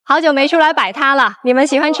好久没出来摆摊了，你们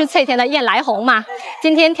喜欢吃脆甜的燕来红吗？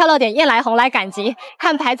今天挑了点燕来红来赶集，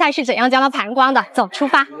看白菜是怎样将它盘光的。走，出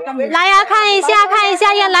发！来呀，看一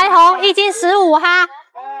下燕来红，1斤15哈。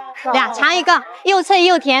呀，尝一个，又脆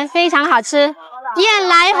又甜，非常好吃。燕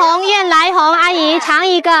来红，阿姨尝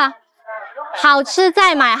一个，好吃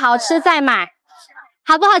再买，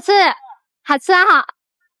好不好吃？好吃啊哈！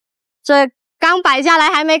这刚摆下来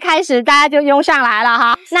还没开始，大家就拥上来了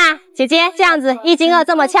哈。那姐姐这样子，1斤2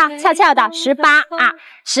这么翘的18啊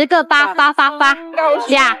，10个8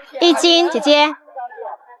呀，1斤姐姐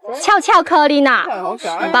翘颗粒呢，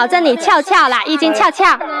保证你翘啦，1斤翘，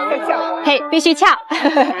嘿，必须翘，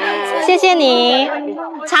谢谢你。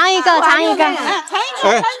尝一个，来，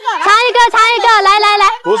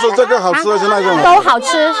不是这个好吃，是那个都好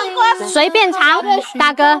吃，随便尝。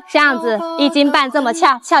大哥这样子，1斤半这么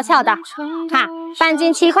翘的，哈，半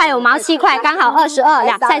斤7块5毛7块，刚好22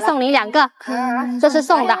俩，再送你2个，这是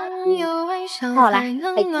送的。好来，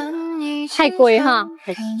太贵哈，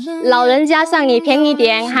老人家送你便宜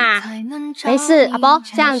点哈，没事阿伯，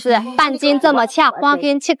这样子半斤这么翘，半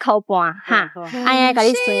斤7块半哈，哎呀，给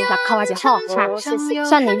你算6块就好，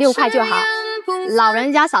算你6块就好。老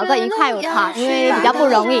人家少个1块5哈，因为比较不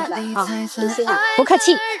容易啊，不客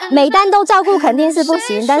气。每单都照顾肯定是不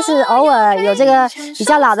行，但是偶尔有这个比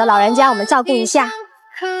较老的老人家，我们照顾一下。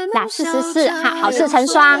那44哈，好事成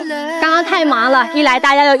双。刚刚太忙了，一来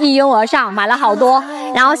大家就一拥而上，买了好多。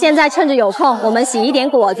然后现在趁着有空，我们洗一点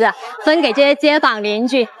果子，分给这些街坊邻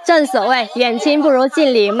居。正所谓远亲不如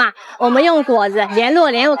近邻嘛，我们用果子联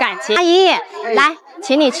络感情。阿姨，来。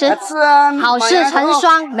请你吃，好事成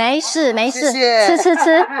双，没事，吃，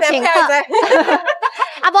请客。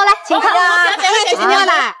阿伯来，请客。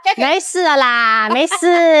没事啦，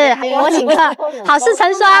我请客，好事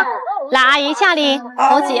成双。来，阿姨恰里，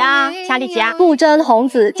好几啊，恰里夹。不争红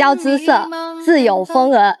紫交姿色，自有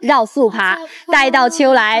风儿绕树爬。待到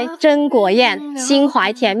秋来真果艳，心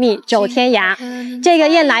怀甜蜜走天涯。这个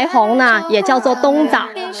燕来红呢，也叫做冬枣，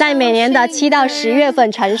在每年的7到10月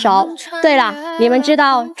份成熟。对了，你们知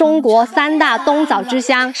道中国3大冬枣之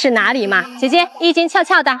乡是哪里吗？姐姐1斤翘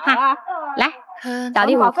的哈，来。倒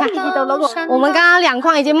立5块，我们刚刚2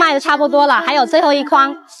筐已经卖的差不多了，还有最后1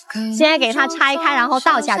筐，现在给它拆开，然后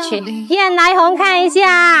倒下去。燕来红看一下，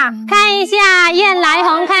燕来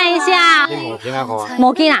红看一下。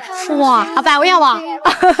冇见啊！哇，阿伯我要我，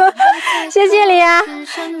谢谢你啊！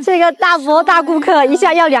这个大顾客一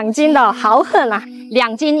下要2斤的，好狠啊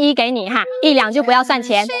！2斤1给你哈，1两就不要算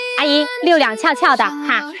钱。阿姨6两翘的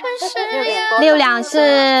哈，6两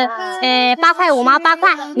是8块5毛8块。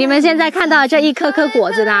你们现在看到这一颗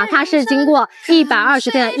果子呢，它是经过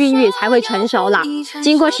120天的孕育才会成熟了。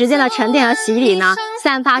经过时间的沉淀和洗礼呢，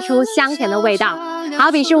散发出香甜的味道。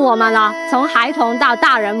好比是我们了，从孩童到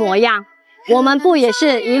大人模样，我们不也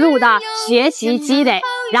是一路的学习积累，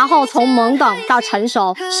然后从懵懂到成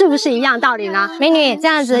熟，是不是一样道理呢？美女，这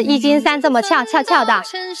样子1斤3这么翘的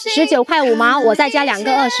，19块5毛，我再加2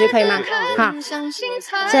个20可以吗？哈，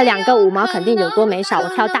这2个5毛肯定有多没少，我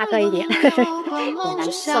挑大个一点。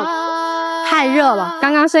难受，太热了，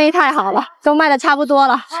刚刚生意太好了，都卖的差不多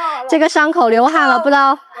了。这个伤口流汗了，不知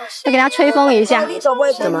道要给它吹风一下。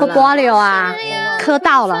不刮溜啊，磕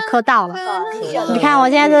到了。你看我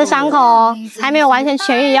现在这个伤口还没有完全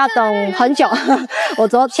痊愈，要等很久。我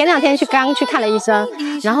前2天刚去看了医生，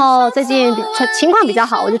然后最近情况比较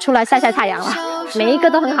好，我就出来晒太阳了。每一个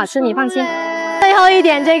都很好吃，你放心。最后一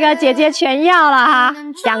点，这个姐姐全要了哈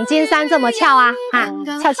，2斤3这么翘啊，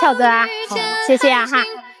哈，翘的啊，谢谢啊哈。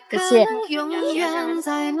谢谢。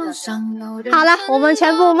好了，我们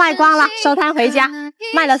全部卖光了，收摊回家，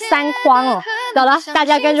卖了3筐哦。走了，大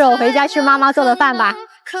家跟着我回家吃妈妈做的饭吧。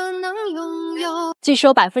据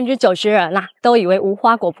说90%人呐，都以为无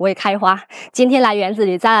花果不会开花。今天来园子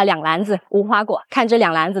里摘了2篮子无花果，看这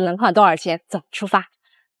2篮子能换多少钱。走，出发。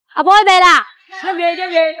阿伯买啦。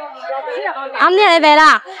你来买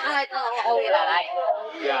啦。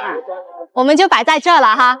我们就摆在这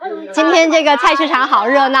了哈。今天这个菜市场好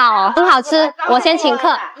热闹哦，很好吃。我先请客，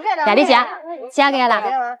雅丽姐，加给啦。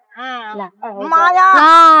妈呀！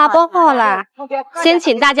啊，不好啦，先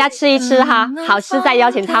请大家吃一吃哈，好吃再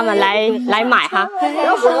邀请他们来买哈。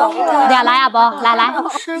来阿伯，来，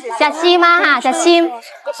小西吗哈？小西，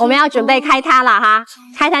我们要准备开摊了哈。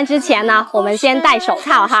开摊之前呢，我们先戴手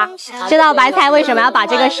套哈。知道白菜为什么要把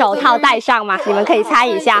这个手套戴上吗？你们可以猜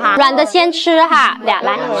一下哈。软的先吃哈，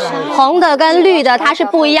来，红的跟绿的它是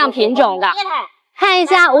不一样品种的。看一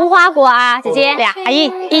下无花果啊，姐姐，阿姨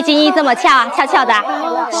1斤1这么翘啊，翘翘的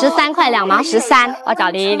，13块2毛13，我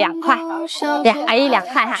找你2块，阿姨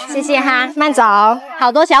2块哈，谢谢哈，慢走。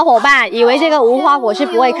好多小伙伴以为这个无花果是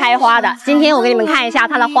不会开花的，今天我给你们看一下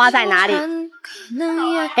它的花在哪里。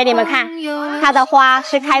给你们看，它的花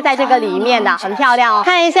是开在这个里面的，很漂亮哦。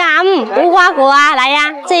看一下，无花果啊，来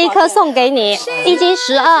呀，这一颗送给你，1斤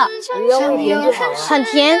12，很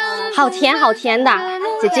甜，好甜好甜的。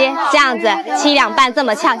姐姐这样子7两半这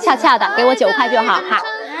么翘的，给我9块就好哈。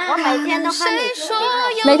我每天都看你视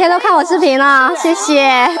频，每天都看我视频了，谢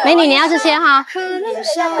谢。美女，你要这些哈，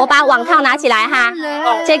我把网套拿起来哈，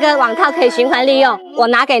这个网套可以循环利用，我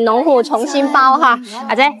拿给农户重新包哈。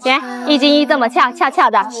啊，这姐1斤1这么翘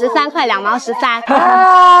的，13块2毛13。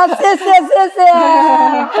啊，谢谢。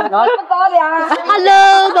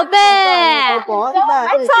Hello， 宝贝。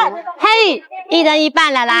嘿，1人1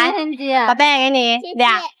半了，来，宝贝给你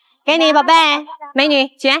2，给你宝贝。美女，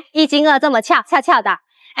卷1斤2这么翘的。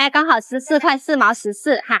哎，刚好14块4毛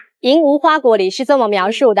14哈。银无花果里是这么描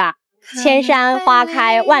述的：千山花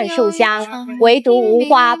开万树香，唯独无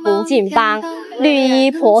花不尽芳。绿衣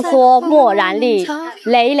婆娑蓦然立，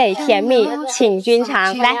累累甜蜜请君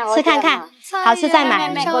尝。来吃看看，好吃再买。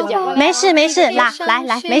没事，来，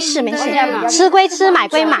没事，吃归吃，买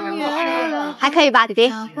归买，还可以吧，弟弟？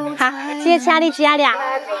好，谢谢家里呀，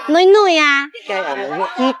嫩呀。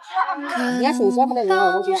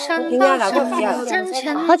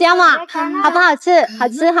好嚼吗？好不好吃？好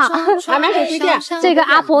吃哈。这个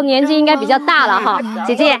阿婆年纪应该比较大了哈，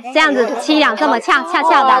姐姐这样子7两这么翘的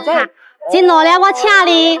哈。今落了我请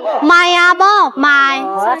你买啊不买，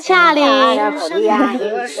请你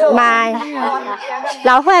买，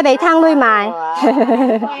老伙没汤里买，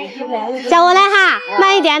叫我来哈，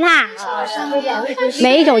慢一点哈。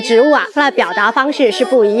每一种植物啊，它的表达方式是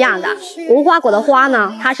不一样的。无花果的花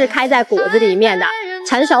呢，它是开在果子里面的，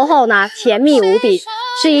成熟后呢，甜蜜无比，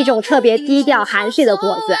是一种特别低调含蓄的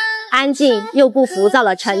果子。安静又不浮躁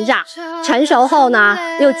的成长，成熟后呢，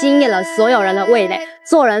又惊艳了所有人的味蕾。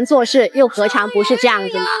做人做事又何尝不是这样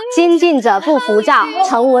子嘛？精进者不浮躁，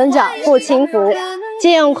沉稳者不轻浮。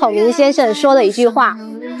借用孔明先生说的一句话：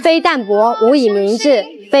非淡泊无以明志，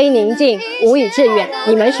非宁静无以致远。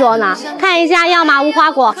你们说呢？看一下要吗？无花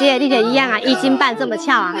果，姐姐一样啊，1斤半这么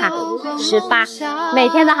翘啊，看18。每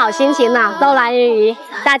天的好心情呢，都来源于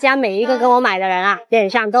大家每一个跟我买的人啊，脸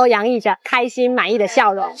上都洋溢着开心满意的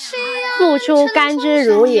笑容。付出甘之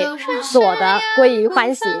如饴，所得归于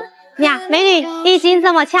欢喜。呀，美女1斤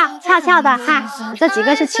这么翘的哈，这几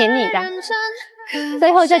个是请你的，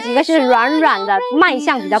最后这几个是软的，卖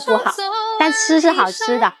相比较不好，但吃是好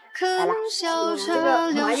吃的。来了，这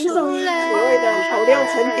个买一送一，所谓的口粮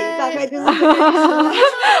成底，大概就是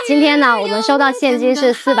今天呢，我们收到现金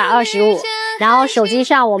是425，然后手机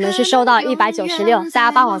上我们是收到196，大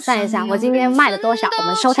家帮我算一下，我今天卖了多少？我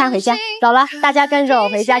们收摊回家。走了，大家跟着我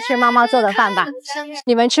回家吃妈妈做的饭吧。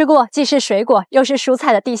你们吃过既是水果又是蔬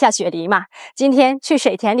菜的地下雪梨吗？今天去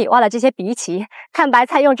水田里挖了这些荸荠，看白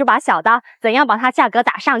菜用这把小刀怎样把它价格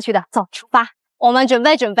打上去的。走，出发。我们准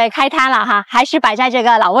备开摊了哈，还是摆在这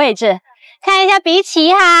个老位置。看一下荸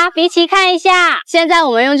荠哈，荸荠看一下。现在我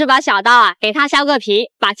们用这把小刀啊，给它削个皮，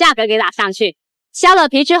把价格给打上去。削了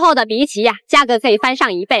皮之后的荸荠呀，价格可以翻上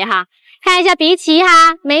1倍哈。看一下荸荠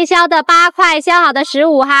哈，没削的8块，削好的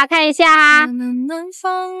15哈，看一下哈。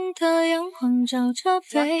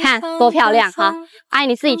看多漂亮哈，阿姨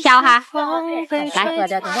你自己挑哈。来，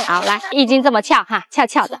好来，1斤这么翘哈，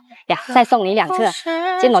翘的呀，再送你2个，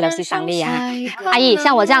今我留是赏励啊。阿姨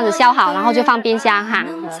像我这样子削好，然后就放冰箱哈。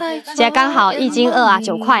现在刚好1斤2啊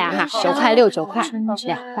，9块啊哈，9块6、9块，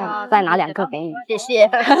呀，再拿2个给你，谢谢。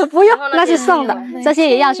不用，那是送的，这些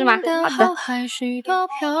也要是吗？好的。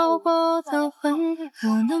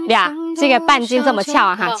呀，这个半斤这么翘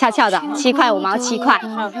啊哈，翘的7块5毛7块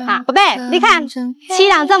哈，宝贝，你看7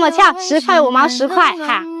两这么翘，10块5毛10块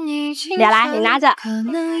哈，来你拿着，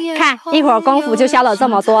看一会儿功夫就削了这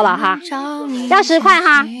么多了哈，要10块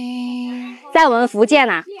哈。在我们福建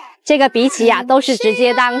啊，这个荸荠啊都是直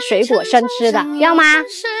接当水果生吃的，要吗？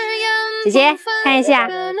姐姐看一下，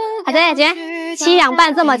好的，姐姐7两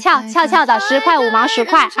半这么翘的，10块5毛10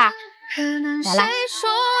块哈。来，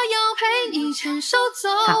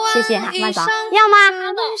好，谢谢哈，慢走。要吗？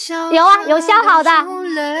有啊，有削好的，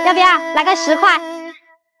要不要？来个10块。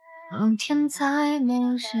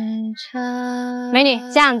美女，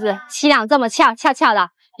这样子7两这么翘的，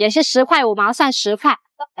也是10块5毛，算10块。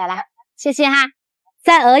来，谢谢哈。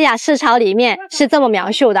在尔雅释潮里面是这么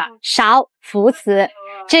描述的：韶福慈，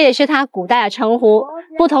这也是它古代的称呼。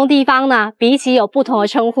不同地方呢，荸荠有不同的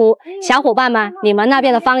称呼。小伙伴们，你们那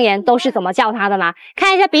边的方言都是怎么叫它的呢？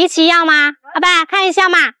看一下荸荠要吗？阿爸看一下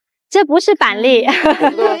嘛，这不是板栗，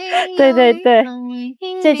对对对，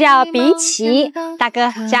这叫荸荠。大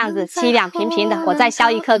哥，这样子7两平平的，我再削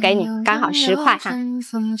1颗给你，刚好10块哈。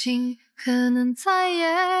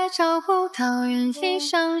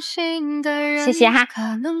谢谢哈，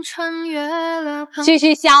继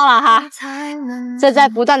续削了哈，这在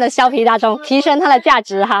不断的削皮当中提升它的价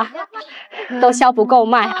值哈，都削不够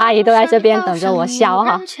卖，阿姨都在这边等着我削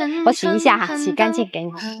哈。我洗一下哈，洗干净给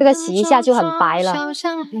你，这个洗一下就很白了，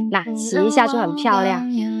那洗一下就很漂亮，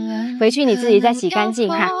回去你自己再洗干净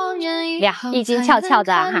哈。呀，一斤翘翘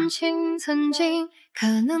的哈。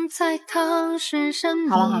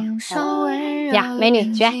好了哈，呀，美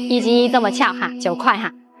女，觉1斤1这么翘哈，9块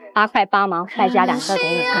哈，8块8毛，再加2个给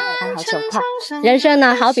你哈，刚好9块。人生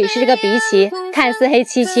呢，好比是这个荸荠，看似黑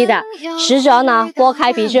漆漆的，实则呢，剥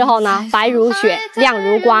开皮之后呢，白如雪，亮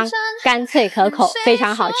如光，干脆可口，非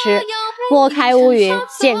常好吃。拨开乌云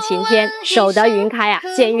见晴天，守得云开啊，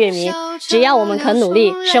见月明。只要我们肯努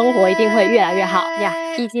力，生活一定会越来越好呀。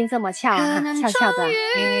1斤这么翘啊，翘翘的。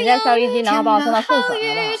你再削1斤，然后把我送到富爽好不好？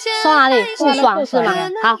送哪里？富爽是吗？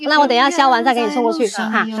好，那我等一下削完再给你送过去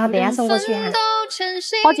哈，然后等一下送过去哈。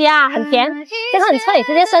侯姐啊，很甜，这个很脆，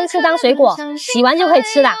直接生吃当水果，洗完就可以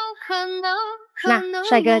吃了。那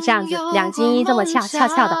帅哥这样子，2斤1这么翘翘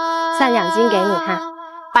翘的，算2斤给你哈。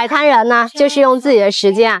摆摊人呢，就是用自己的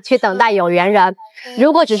时间啊去等待有缘人。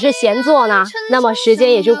如果只是闲坐呢，那么时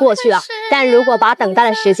间也就过去了。但如果把等待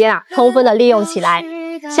的时间啊充分的利用起来，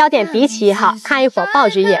削点荸荠也好，看一会儿报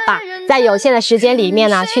纸也罢，在有限的时间里面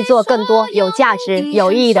呢，去做更多有价值、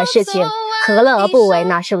有意义的事情，何乐而不为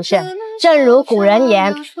呢？是不是？正如古人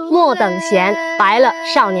言，莫等闲，白了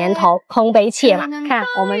少年头，空悲切嘛。看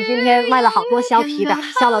我们今天卖了好多削皮的，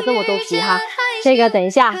削了这么多皮哈。这个等一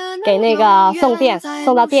下给那个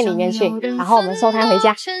送到店里面去，然后我们收摊回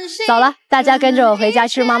家。走了，大家跟着我回家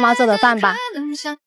吃妈妈做的饭吧。